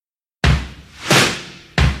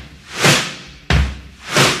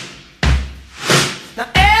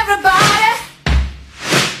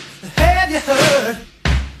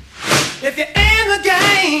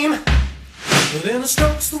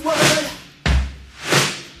the word?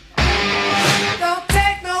 Don't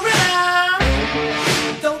take no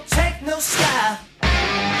rhythm, don't take no style.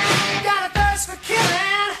 Got a thirst for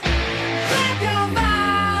killing, grab your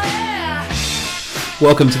fire.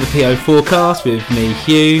 Welcome to the PO Forecast with me,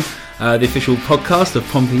 Hugh, the official podcast of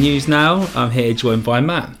Pompey News Now. I'm here joined by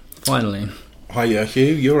Matt, finally. Hiya,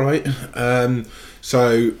 Hugh, you're right.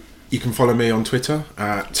 So you can follow me on Twitter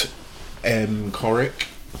at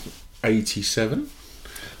mcorick87.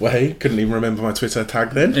 Well, hey, couldn't even remember my Twitter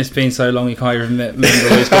tag then. It's been so long you can't even remember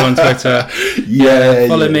who's got on Twitter.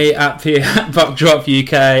 Follow me at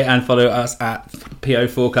BuckDropUK and follow us at PO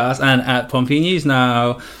Forecast and at Pompey News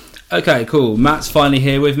Now. Okay, cool. Matt's finally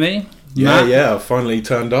here with me. Matt, I finally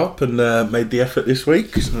turned up and made the effort this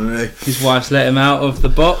week. his wife's let him out of the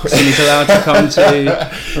box and he's allowed to come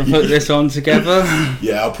to put this on together.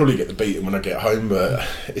 Yeah, I'll probably get the beating when I get home, but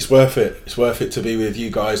it's worth it. It's worth it to be with you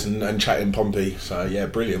guys and chatting Pompey. So yeah,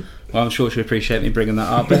 brilliant. Well, I'm sure she'll appreciate me bringing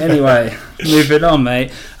that up. But anyway, moving on,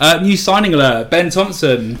 mate. New signing alert. Ben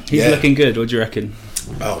Thompson. He's looking good. What do you reckon?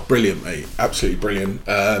 Oh, brilliant, mate. Absolutely brilliant.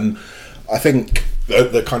 I think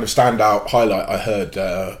the kind of standout highlight I heard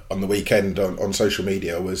on the weekend on social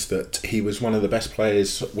media was that he was one of the best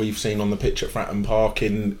players we've seen on the pitch at Fratton Park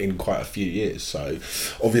in quite a few years. So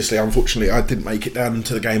obviously, unfortunately, I didn't make it down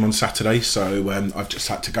to the game on Saturday, so I've just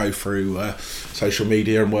had to go through social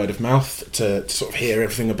media and word of mouth to sort of hear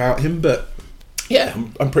everything about him. But yeah,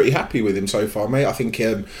 I'm pretty happy with him so far, mate. I think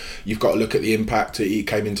you've got to look at the impact that he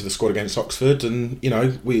came into the squad against Oxford, and you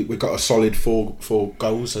know we got a solid four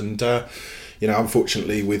goals, and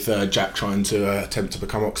unfortunately with Jack trying to attempt to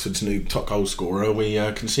become Oxford's new top goal scorer, we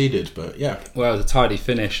conceded. But yeah, well, it was a tidy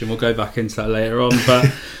finish, and we'll go back into that later on.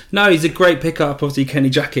 But no, he's a great pickup. Obviously, Kenny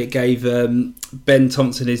Jackett gave Ben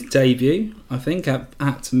Thompson his debut, I think, at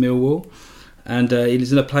Millwall. And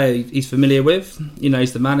he's a player he's familiar with. You know,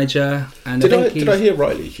 he's the manager. And did I hear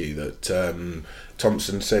rightly, Hugh, that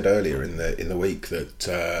Thompson said earlier in the week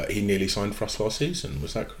that he nearly signed for us last season?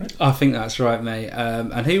 Was that correct? I think that's right, mate.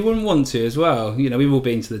 And who wouldn't want to as well? You know, we've all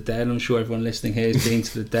been to the Den. I'm sure everyone listening here has been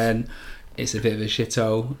to the Den. It's a bit of a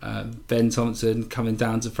shithole. Ben Thompson coming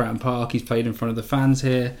down to Fratton Park. He's played in front of the fans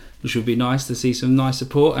here, which would be nice to see some nice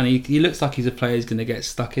support. And he looks like he's a player who's going to get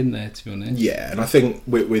stuck in there, to be honest. Yeah, and I think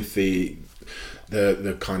with the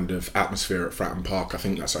kind of atmosphere at Fratton Park, I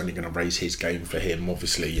think that's only going to raise his game for him.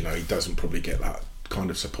 Obviously, you know, he doesn't probably get that kind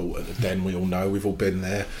of support at the Den. We all know, we've all been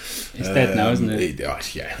there. It's dead now, isn't it?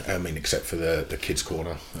 Yeah, I mean, except for the kids'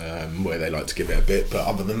 corner, where they like to give it a bit. But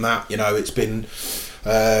other than that, you know, it's been,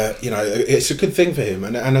 it's a good thing for him.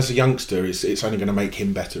 And as a youngster, it's only going to make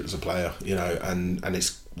him better as a player, you know, and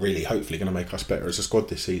it's really hopefully going to make us better as a squad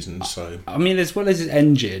this season. So I mean, as well as his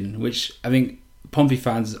engine, which I think Pompey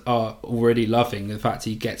fans are already loving, the fact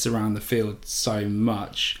he gets around the field so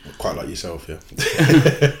much. Quite like yourself, yeah.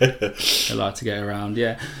 I like to get around,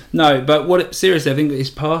 yeah. No, but seriously, I think his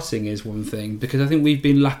passing is one thing, because I think we've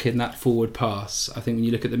been lacking that forward pass. I think when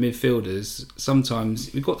you look at the midfielders,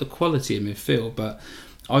 sometimes we've got the quality in midfield, but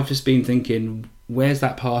I've just been thinking, where's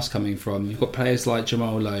that pass coming from? You've got players like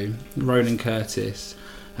Jamal Lowe, Ronan Curtis,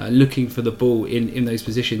 looking for the ball in those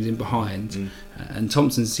positions in behind, and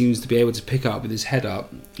Thompson seems to be able to pick up with his head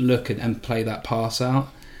up, look and play that pass out.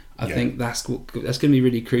 I think that's going to be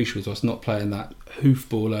really crucial to us not playing that hoof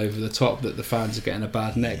ball over the top that the fans are getting a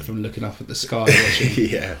bad neck from looking up at the sky watching.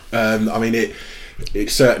 Yeah, I mean it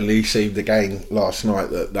certainly seemed again last night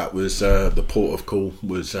that was the port of call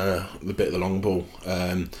was the bit of the long ball.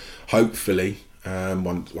 Hopefully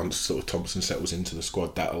once sort of Thompson settles into the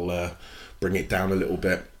squad, that'll bring it down a little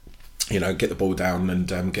bit, you know, get the ball down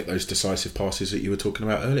and get those decisive passes that you were talking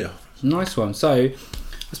about earlier. Nice one. So I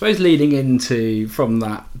suppose leading into from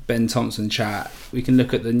that Ben Thompson chat, we can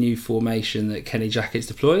look at the new formation that Kenny Jackett's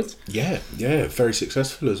deployed. Yeah, very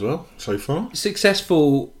successful as well so far.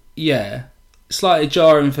 Successful, yeah. Slightly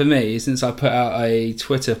jarring for me since I put out a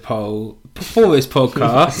Twitter poll before this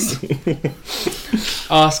podcast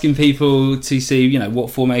asking people to see, you know, what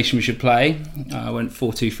formation we should play. I went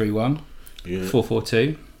 4-2-3-1. Yeah.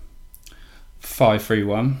 4-4-2,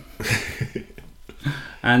 5-3-1,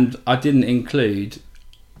 and I didn't include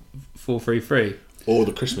 4-3-3 or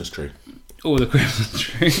the Christmas tree.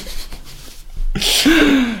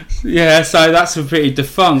 Yeah, so that's a pretty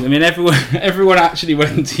defunct. I mean, everyone actually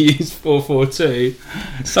went to use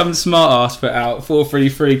 4-4-2. Some smart ass put out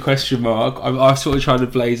 4-3-3 ? I sort of tried to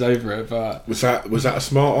blaze over it, but was that a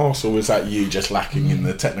smart ass, or was that you just lacking in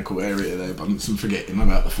the technical area there, Bunce, and forgetting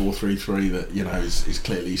about the 4-3-3 that, you know, is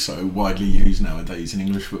clearly so widely used nowadays in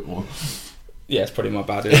English football? Yeah, it's probably my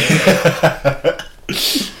bad, isn't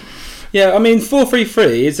it? Yeah, I mean,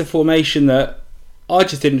 4-3-3 is a formation that I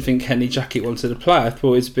just didn't think Kenny Jackett wanted to play. I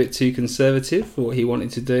thought it was a bit too conservative for what he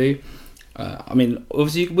wanted to do. I mean,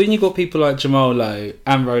 obviously, when you've got people like Jamal Lowe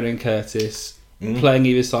and Ronan Curtis playing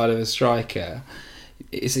either side of a striker,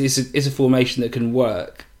 it's a formation that can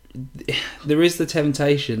work. There is the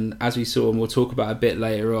temptation, as we saw, and we'll talk about a bit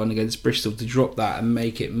later on against Bristol, to drop that and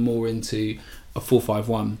make it more into a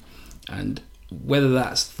 4-5-1. And whether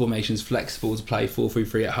that's formation's flexible to play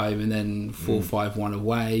 4-3-3 at home and then 4-5-1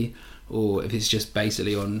 away, or if it's just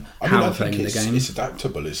basically on how we're playing the game. It's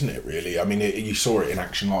adaptable, isn't it, really? I mean, you saw it in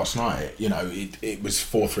action last night. You know, it was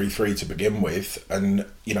 4-3-3 to begin with, and,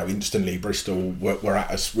 you know, instantly Bristol were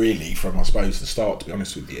at us, really, from, I suppose, the start, to be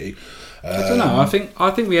honest with you. I don't know.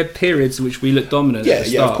 I think we had periods in which we looked dominant at the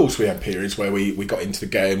start. Yeah, of course we had periods where we got into the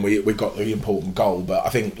game, we got the important goal, but I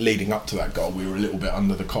think leading up to that goal, we were a little bit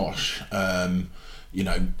under the cosh. You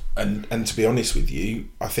know, and to be honest with you,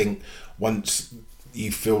 I think once you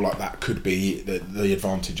feel like that could be the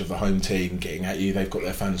advantage of the home team getting at you, they've got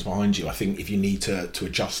their fans behind you. I think if you need to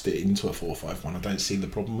adjust it into a 4-5-1, I don't see the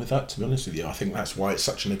problem with that, to be honest with you. I think that's why it's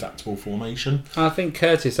such an adaptable formation. I think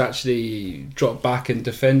Curtis actually dropped back and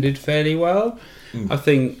defended fairly well. I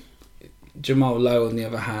think Jamal Lowe, on the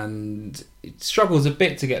other hand, struggles a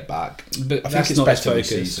bit to get back, but I think that's it's not his better this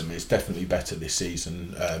focus. season. It's definitely better this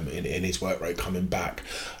season in his work rate coming back.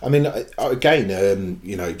 I mean, again,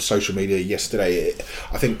 you know, social media yesterday,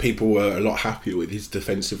 I think people were a lot happier with his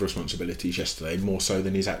defensive responsibilities yesterday, more so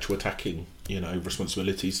than his actual attacking, you know,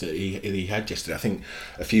 responsibilities that he had yesterday. I think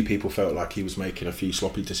a few people felt like he was making a few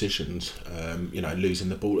sloppy decisions, you know, losing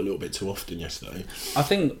the ball a little bit too often yesterday. I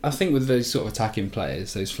think with those sort of attacking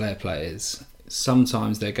players, those flair players,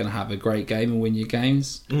 sometimes they're going to have a great game and win you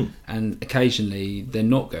games, and occasionally they're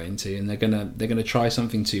not going to, and they're going to try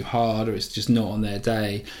something too hard, or it's just not on their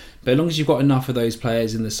day. But as long as you've got enough of those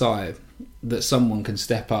players in the side that someone can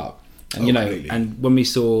step up, and you know, completely. and when we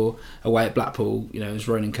saw away at Blackpool, you know, it was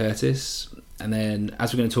Ronan Curtis, and then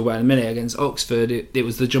as we're going to talk about in a minute against Oxford, it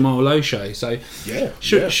was the Jamal Lowe show. So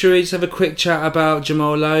should we just have a quick chat about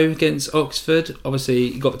Jamal Lowe against Oxford?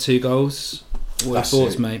 Obviously, he got 2 goals. What are your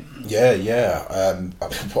thoughts, mate? Yeah.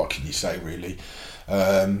 What can you say, really?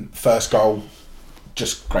 First goal,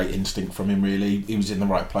 just great instinct from him, really. He was in the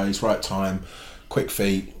right place, right time, quick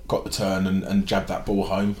feet, got the turn and jabbed that ball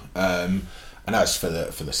home. And as for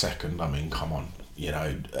the second, I mean, come on, you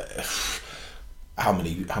know, how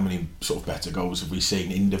many sort of better goals have we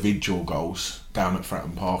seen, individual goals down at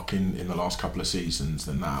Fratton Park in the last couple of seasons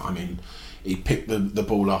than that? I mean, he picked the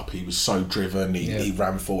ball up, he was so driven, he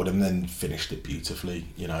ran forward and then finished it beautifully,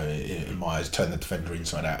 you know, in my eyes, turned the defender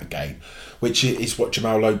inside out again, which is what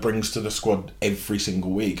Jamal Lowe brings to the squad every single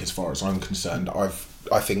week, as far as I'm concerned.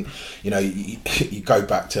 I think, you know, you go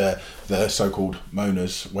back to the so-called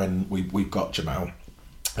moaners when we got Jamal,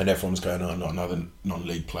 and everyone's going, oh, not another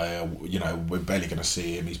non-league player, you know, we're barely going to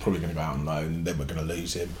see him, he's probably going to go out on loan, and then we're going to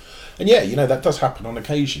lose him. And yeah, you know, that does happen on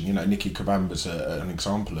occasion. You know, Nicky Kabamba's an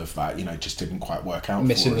example of that, you know, it just didn't quite work out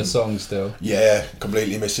Missing for him. the song still. Yeah,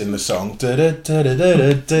 completely missing the song. But,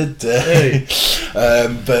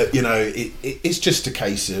 you know, it's just a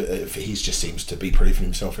case of he just seems to be proving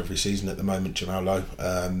himself every season at the moment, Jamal Lowe.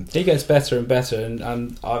 He gets better and better,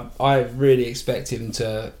 and I really expect him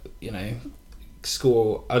to, you know,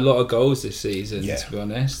 score a lot of goals this season, to be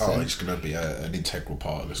honest. Oh, he's going to be an integral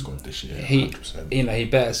part of the squad this year. 100%. He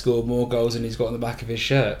better score more goals than he's got on the back of his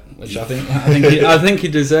shirt, which I think he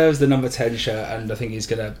deserves the number 10 shirt, and I think he's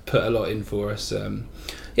going to put a lot in for us.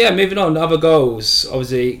 Moving on, other goals.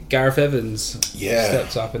 Obviously, Gareth Evans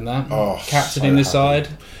stepped up in that, captain in the side.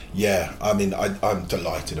 Yeah, I mean, I'm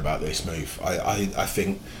delighted about this move. I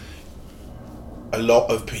think a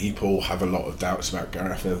lot of people have a lot of doubts about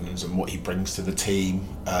Gareth Evans and what he brings to the team.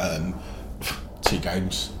 2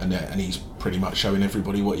 games, and he's pretty much showing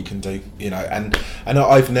everybody what he can do, you know. And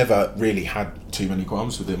I've never really had too many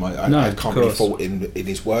qualms with him. I can't really fault in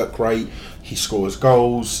his work rate. He scores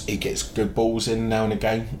goals. He gets good balls in now and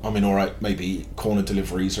again. I mean, all right, maybe corner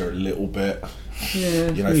deliveries are a little bit,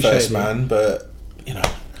 you know, first man, but you know.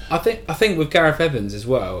 I think with Gareth Evans as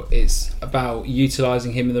well, it's about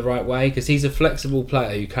utilising him in the right way, because he's a flexible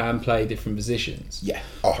player who can play different positions. Yeah,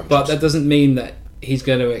 100%. But that doesn't mean that he's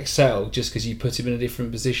going to excel just because you put him in a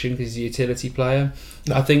different position because he's a utility player.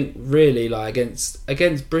 No. I think really, like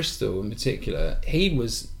against Bristol in particular, he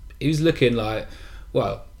was looking like,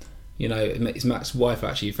 well, you know, his Matt's wife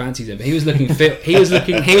actually fancies him, but he was looking fit. He was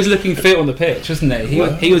looking fit on the pitch, wasn't he?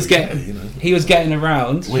 He was getting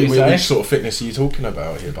around. Which sort of fitness are you talking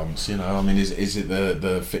about here, Bumps? You know, I mean, is it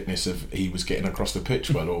the fitness of he was getting across the pitch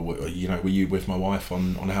well, or you know, were you with my wife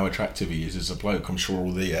on how attractive he is as a bloke? I'm sure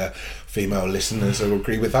all the female listeners will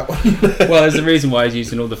agree with that one. Well, there's a reason why he's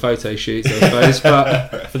using all the photo shoots, I suppose,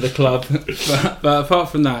 but for the club. But apart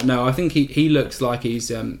from that, no, I think he looks like he's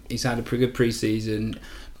had a pretty good pre-season.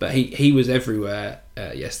 But he was everywhere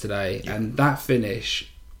yesterday, and that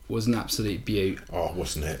finish was an absolute beaut. Oh,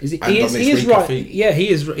 wasn't it? He is right. Feet. Yeah, he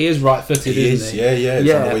is right-footed, isn't he? Yeah.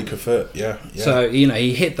 It's on the weaker foot. Yeah. So you know,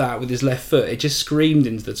 he hit that with his left foot. It just screamed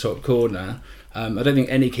into the top corner. I don't think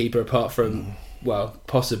any keeper, apart from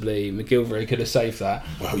possibly McGilvery, could have saved that.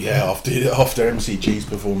 Well, yeah, after MCG's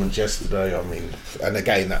performance yesterday, I mean, and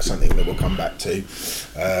again, that's something that we'll come back to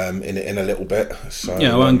in a little bit. So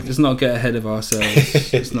yeah, let's not get ahead of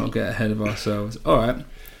ourselves. All right.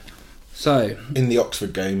 So in the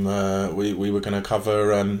Oxford game, we were going to cover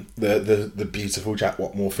the beautiful Jack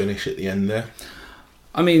Watmore finish at the end there.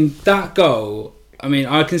 I mean, that goal. I mean,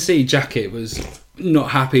 I can see Jackett was not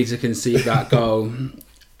happy to concede that goal.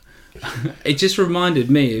 It just reminded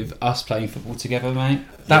me of us playing football together, mate.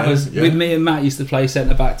 With me and Matt used to play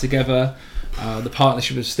centre back together. The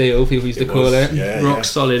partnership of steel, people used to call it. Rock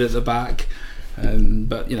solid at the back.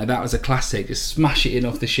 But you know, that was a classic. Just smash it in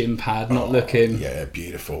off the shin pad, not looking. Yeah,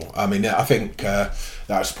 beautiful. I mean, I think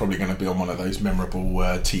that's probably going to be on one of those memorable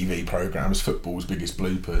TV programmes, football's biggest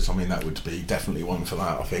bloopers. I mean, that would be definitely one for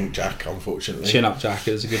that. I think Jack, unfortunately. Chin up, Jack.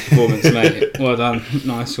 It was a good performance, mate. Well done,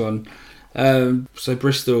 nice one. So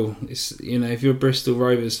Bristol, if you're a Bristol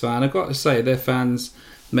Rovers fan, I've got to say their fans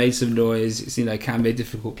made some noise. It's, can be a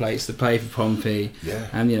difficult place to play for Pompey. Yeah.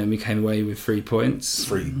 And we came away with 3 points.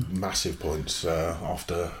 3 massive points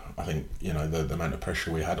after, I think, the amount of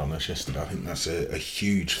pressure we had on us yesterday. I think that's a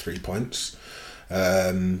huge 3 points.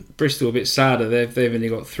 Bristol a bit sadder. They've only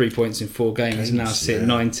got 3 points in 4 games and now sit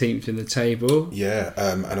 19th in the table. Yeah,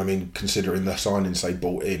 and I mean, considering the signings they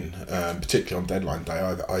bought in, particularly on deadline day,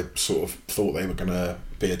 I sort of thought they were going to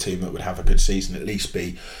be a team that would have a good season, at least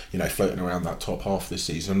be floating around that top half this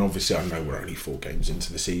season. And obviously I know we're only 4 games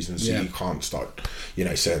into the season, so you can't start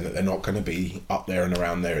saying that they're not going to be up there and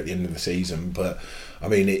around there at the end of the season. But I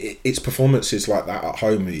mean, it's performances like that at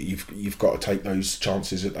home. You've got to take those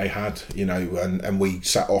chances that they had, and we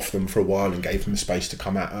sat off them for a while and gave them space to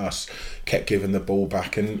come at us, kept giving the ball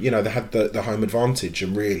back, and they had the home advantage.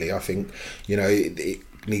 And really, I think it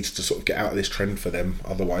needs to sort of get out of this trend for them.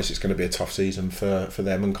 Otherwise, it's going to be a tough season for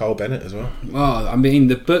them and Carl Bennett as well. Well, I mean,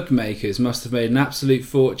 the bookmakers must have made an absolute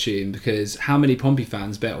fortune, because how many Pompey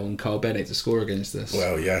fans bet on Carl Bennett to score against us?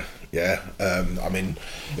 Well, yeah. I mean,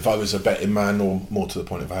 if I was a betting man, or more to the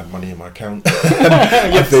point, if I had money in my account,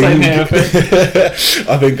 I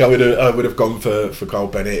think I would have gone for Carl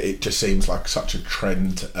Bennett. It just seems like such a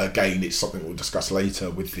trend. Again, it's something we'll discuss later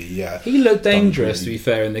with the. He looked dangerous, to be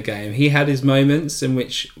fair, in the game. He had his moments in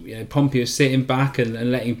which Pompey was sitting back and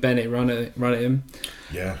letting Bennett run at him.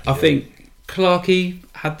 Yeah, I think Clarkey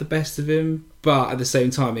had the best of him. But at the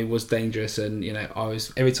same time, it was dangerous, and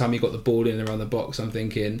every time he got the ball in around the box, I'm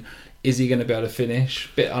thinking, is he going to be able to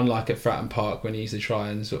finish? Bit unlike at Fratton Park when he used to try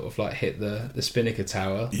and sort of like hit the Spinnaker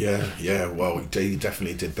Tower. Yeah. Well, he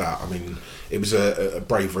definitely did that. I mean, it was a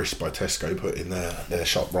brave risk by Tesco putting their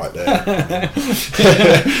shot right there.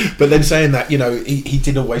 But then saying that, he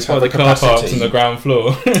did always have the capacity. Car parks on the ground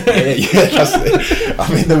floor. yeah, that's it. I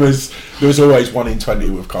mean, there was always 1 in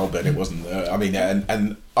 20 with Carl Bennett, wasn't there? I mean,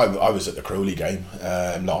 and I was at the Crawley game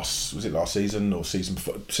last season or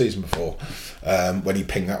season before when he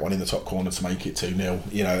pinged that one in the top corner to make it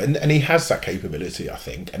 2-0. And he has that capability, I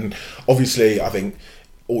think. And obviously, I think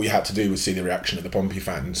all you had to do was see the reaction of the Pompey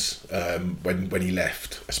fans when he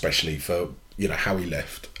left, especially for how he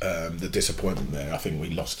left, the disappointment there. I think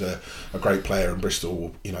we lost a great player, and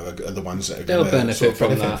Bristol, are the ones that are they'll going to benefit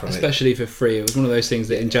from that, especially for free. It was one of those things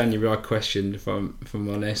that in January I questioned. If I'm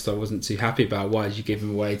honest, I wasn't too happy about. Why did you give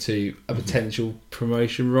him away to a potential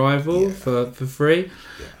promotion rival for free?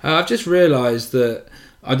 Yeah. I've just realised that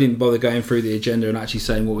I didn't bother going through the agenda and actually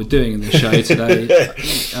saying what we're doing in the show today.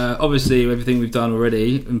 Obviously, everything we've done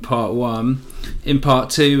already in part 1. In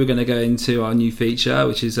part 2, we're going to go into our new feature,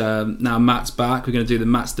 which is now Matt's back. We're going to do the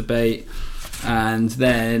Matt's debate. And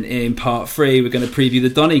then in part 3, we're going to preview the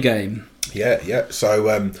Donny game. Yeah.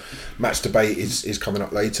 So Matt's debate is coming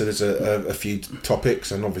up later. There's a few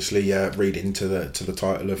topics, and obviously read into the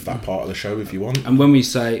title of that part of the show if you want. And when we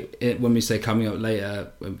say coming up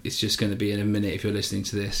later, it's just going to be in a minute if you're listening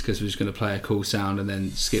to this, because we're just going to play a cool sound and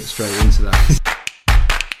then skip straight into that.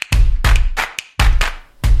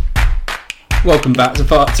 Welcome back to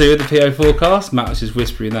part 2 of the PO forecast. Matt was just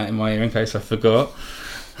whispering that in my ear in case I forgot.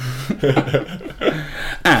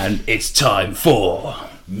 And it's time for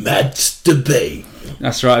Matt's debate.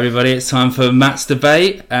 That's right, everybody. It's time for Matt's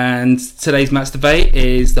debate, and today's Matt's debate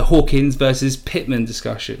is the Hawkins versus Pittman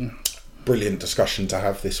discussion. Brilliant discussion to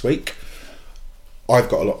have this week. I've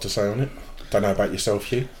got a lot to say on it. Don't know about yourself,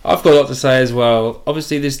 Hugh. I've got a lot to say as well.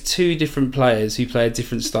 Obviously, there's two different players who play a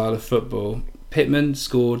different style of football. Pittman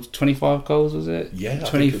scored 25 goals, was it? Yeah, I 25,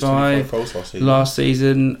 think it was 25 goals last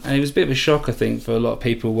season. And it was a bit of a shock, I think, for a lot of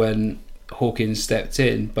people when Hawkins stepped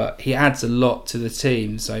in. But he adds a lot to the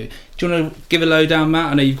team. So, do you want to give a lowdown,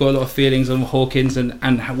 Matt? I know you've got a lot of feelings on Hawkins and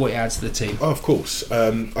what he adds to the team. Oh, of course.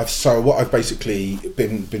 So what I've basically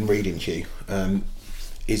been reading, Hugh,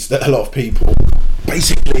 is that a lot of people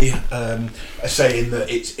basically are saying that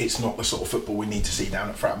it's not the sort of football we need to see down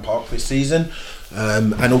at Fratton Park this season.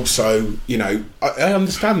 And also, you know, I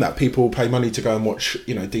understand that people pay money to go and watch,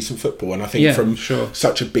 you know, decent football, and I think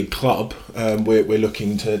such a big club, we're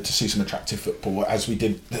looking to see some attractive football as we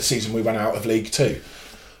did the season we went out of League Two.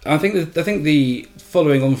 I think the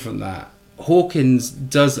following on from that, Hawkins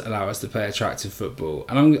does allow us to play attractive football,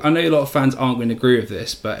 and I know a lot of fans aren't going to agree with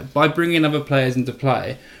this, but by bringing other players into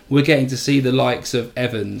play, we're getting to see the likes of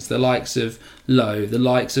Evans, the likes of Lowe, the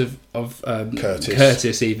likes of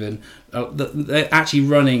Curtis even. They're actually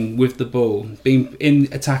running with the ball, being in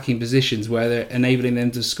attacking positions where they're enabling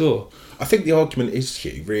them to score. I think the argument is,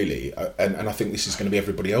 Hugh, really, and I think this is going to be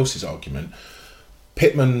everybody else's argument.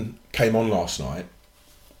 Pittman came on last night.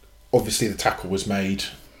 Obviously, the tackle was made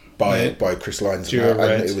by Chris Lyons, and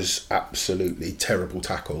it was absolutely terrible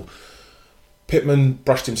tackle. Pittman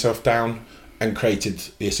brushed himself down and created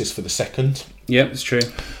the assist for the second. Yeah, it's true.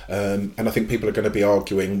 And I think people are going to be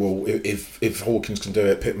arguing, well, if Hawkins can do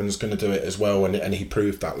it, Pittman's going to do it as well, and he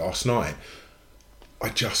proved that last night. I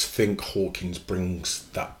just think Hawkins brings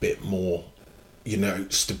that bit more, you know,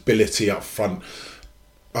 stability up front.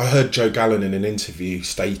 I heard Joe Gallen in an interview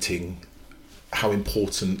stating how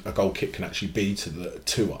important a goal kick can actually be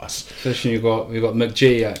to us. Especially we've got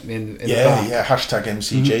McGee in the back. Yeah, hashtag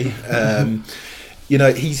MCG. You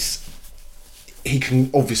know, he can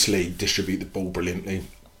obviously distribute the ball brilliantly.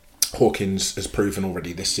 Hawkins has proven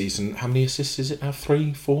already this season. How many assists is it now?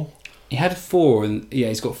 3, 4? He had 4, and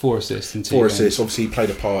he's got 4 assists in 2 4 games. assists. Obviously, he played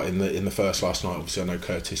a part in the first last night. Obviously, I know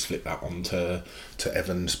Curtis flipped that on to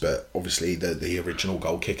Evans, but obviously the original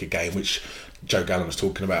goal kicker game, which Joe Gallen was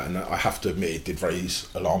talking about, and I have to admit it did raise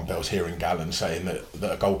alarm bells hearing Gallen saying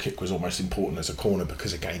that a goal kick was almost important as a corner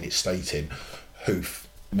because, again, it's stating hoof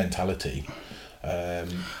mentality. I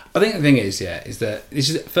think the thing is that this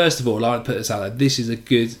is, first of all, I would put this out there, this is a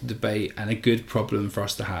good debate and a good problem for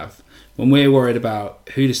us to have. When we're worried about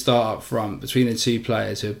who to start up front between the two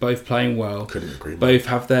players who are both playing well, couldn't agree more. both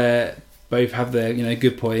have their you know,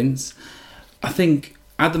 good points. I think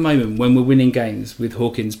at the moment when we're winning games with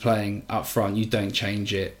Hawkins playing up front, you don't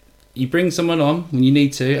change it. You bring someone on when you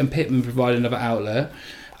need to, and Pittman provide another outlet.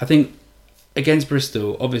 I think against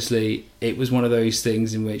Bristol, obviously, it was one of those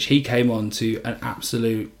things in which he came on to an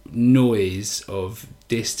absolute noise of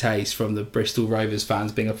distaste from the Bristol Rovers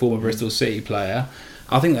fans, being a former Bristol City player.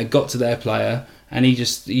 I think they got to their player, and he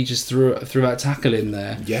just threw a tackle in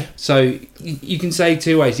there. Yeah. So you can say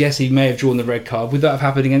two ways. Yes, he may have drawn the red card. Would that have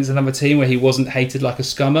happened against another team where he wasn't hated like a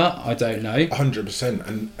scummer? I don't know.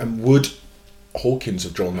 100%. And would Hawkins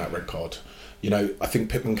have drawn that red card? You know, I think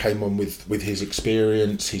Pittman came on with his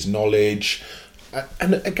experience, his knowledge,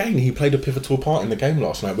 and again, he played a pivotal part in the game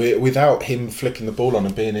last night. Without him flicking the ball on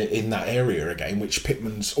and being in that area again, which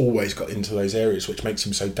Pittman's always got into those areas, which makes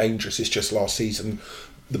him so dangerous. It's just last season,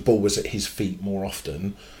 the ball was at his feet more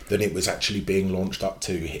often than it was actually being launched up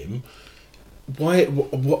to him. Why?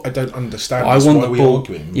 What I don't understand. I want why the we ball.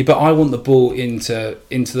 Arguing. Yeah, but I want the ball into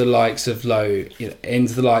the likes of Lowe, you know,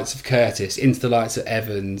 into the likes of Curtis, into the likes of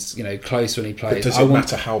Evans. You know, close when he plays. But does it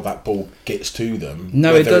matter how that ball gets to them?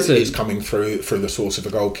 No, it doesn't. It's coming through the source of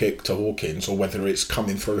a goal kick to Hawkins, or whether it's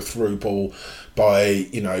coming through a through ball by,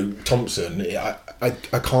 you know, Thompson.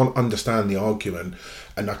 I can't understand the argument,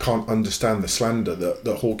 and I can't understand the slander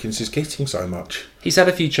that Hawkins is getting so much. He's had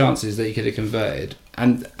a few chances that he could have converted,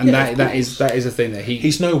 and that is a thing that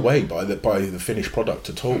he's no way by the finished product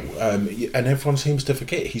at all. And everyone seems to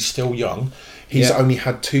forget he's still young. He's only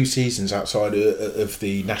had 2 seasons outside of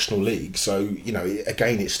the National League, so you know,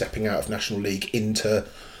 again, it's stepping out of National League into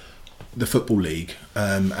the Football League,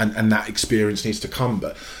 and that experience needs to come.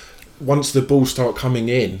 But once the balls start coming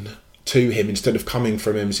in to him, instead of coming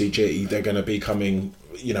from MCG, they're going to be coming,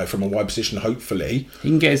 you know, from a wide position. Hopefully, he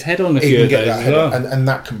can get his head on a few of those as well. And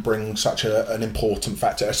that can bring such an important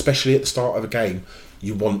factor, especially at the start of a game.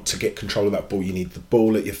 You want to get control of that ball. You need the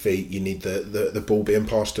ball at your feet. You need the ball being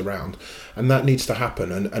passed around. And that needs to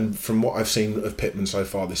happen. And from what I've seen of Pittman so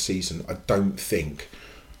far this season, I don't think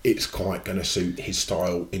it's quite going to suit his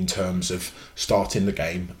style in terms of starting the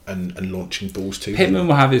game and launching balls to Pittman him.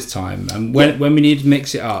 will have his time, and when we need to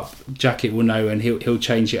mix it up, Jackett will know and he'll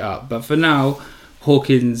change it up. But for now,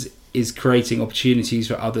 Hawkins is creating opportunities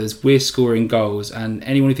for others. We're scoring goals, and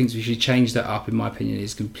anyone who thinks we should change that up, in my opinion,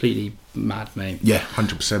 is completely mad, mate. Yeah,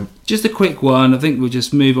 100%. Just a quick one. I think we'll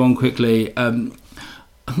just move on quickly.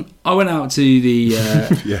 I went out to the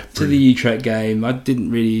to the Utrecht game. I didn't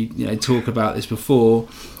really talk about this before.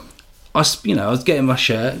 I was getting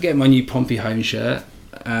my new Pompey home shirt,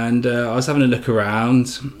 and I was having a look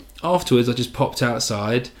around. Afterwards, I just popped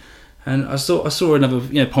outside, and I saw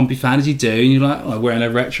another Pompey fan, as you do, and you're like, wearing a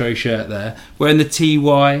retro shirt there, wearing the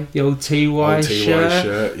old TY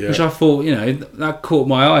shirt, yeah. which I thought, that caught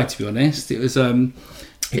my eye. To be honest, it was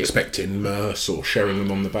Expecting Merce or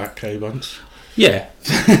Sheringham on the back, once. Yeah,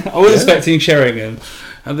 I was expecting Sheringham,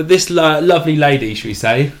 but this lovely lady, should we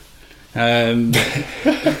say?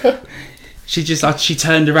 She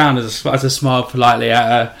turned around as I smiled politely at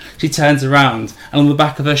her. She turns around, and on the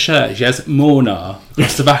back of her shirt she has Mornar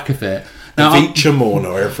across the back of it. Now, Feature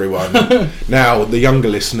Mornar, everyone. Now, the younger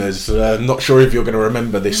listeners, not sure if you're going to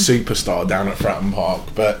remember this superstar down at Fratton Park,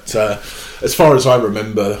 but as far as I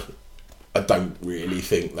remember, I don't really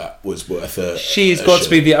think that was worth a. She's got to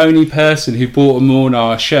be the only person who bought a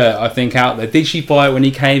Mornar shirt, I think, out there. Did she buy it when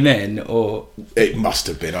he came in, or it must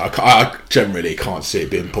have been? I generally can't see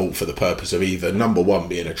it being bought for the purpose of either number one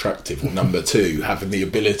being attractive or number two having the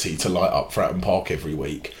ability to light up Fratton Park every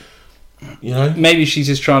week. Maybe she's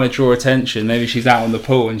just trying to draw attention. Maybe she's out on the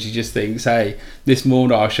pool and she just thinks, hey, this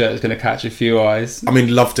Mornar shirt is going to catch a few eyes. I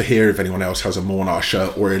mean, love to hear if anyone else has a Mornar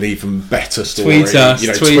shirt or an even better story. Tweet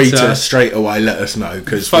us, tweet us straight away. Let us know,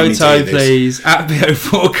 because photo, please, at PO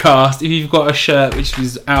Forecast if you've got a shirt which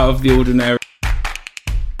is out of the ordinary.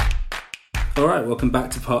 All right, welcome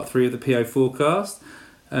back to part 3 of the PO Forecast.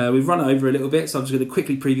 We've run over a little bit, so I'm just going to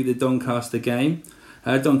quickly preview the Doncaster game.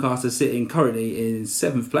 Doncaster sitting currently in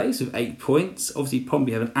 7th place with 8 points. Obviously,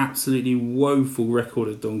 Pompey have an absolutely woeful record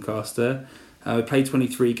of Doncaster. We played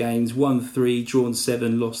 23 games, won 3, drawn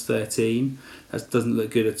 7, lost 13. That doesn't look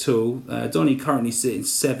good at all. Donny currently sitting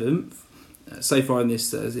 7th. So far in the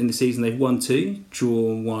season, they've won 2,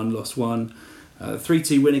 drawn 1, lost 1.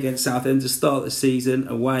 3-2 win against Southend to start the season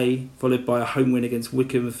away, followed by a home win against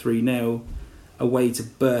Wickham 3-0. Away to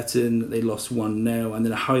Burton, they lost 1-0, and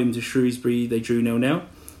then at home to Shrewsbury, they drew 0-0.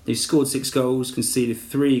 They've scored 6 goals, conceded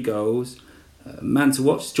 3 goals. Man to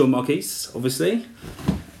watch, John Marquis, obviously.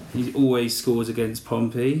 He always scores against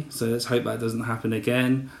Pompey, so let's hope that doesn't happen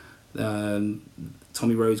again.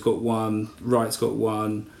 Tommy Rhodes got 1, Wright's got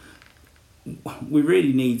 1. We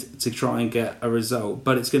really need to try and get a result,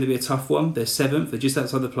 but it's going to be a tough one. They're 7th, they're just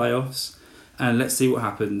outside the playoffs, and let's see what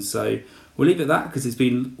happens. So we'll leave it at that because it's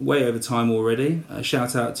been way over time already.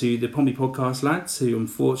 Shout out to the Pompey Podcast lads who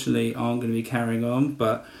unfortunately aren't going to be carrying on,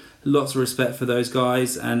 but lots of respect for those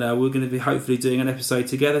guys, and we're going to be hopefully doing an episode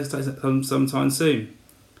together sometime soon.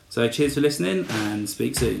 So cheers for listening and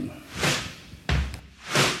speak soon.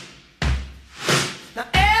 Now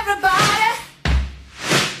everybody,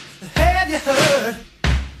 have you heard?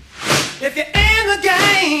 If you're in the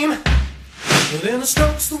game, well then the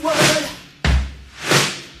stroke's the word.